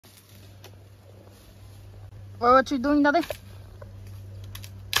What you doing, Daddy?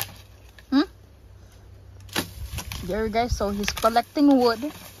 There, guys. So he's collecting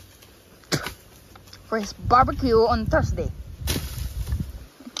wood for his barbecue on Thursday.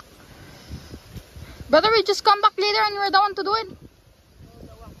 Brother, we just come back later and you're the one to do it?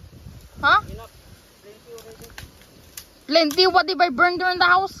 Huh? Plenty? What if I burn during the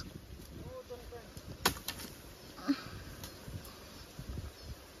house?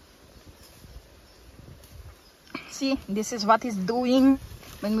 See, this is what he's doing.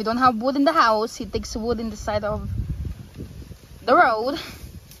 When we don't have wood in the house, he takes wood in the side of the road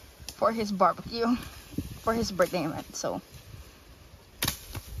for his barbecue, for his birthday event. So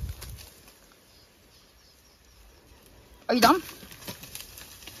are you done?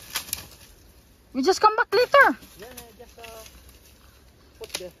 We just come back later. Yeah, no, just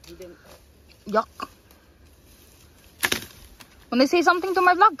put there. Yuck. Wanna say something to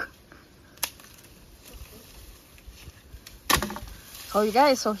my vlog? So you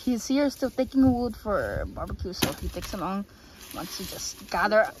guys, so he's here still taking wood for barbecue, so he takes along once he just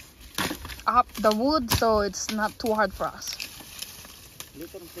gather up the wood, so it's not too hard for us.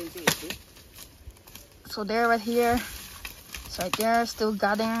 So they're right here. It's right there, still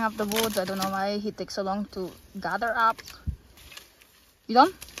gathering up the wood. I don't know why he takes so long to gather up. You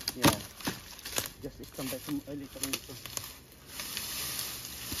done? Yeah. Just come back from early.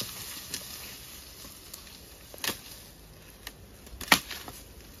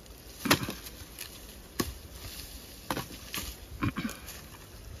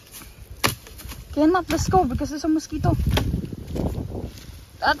 Cannot, let's go because there's a mosquito.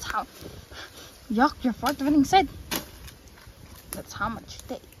 That's how. Yuck, your fart went inside. That's how much you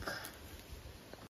take.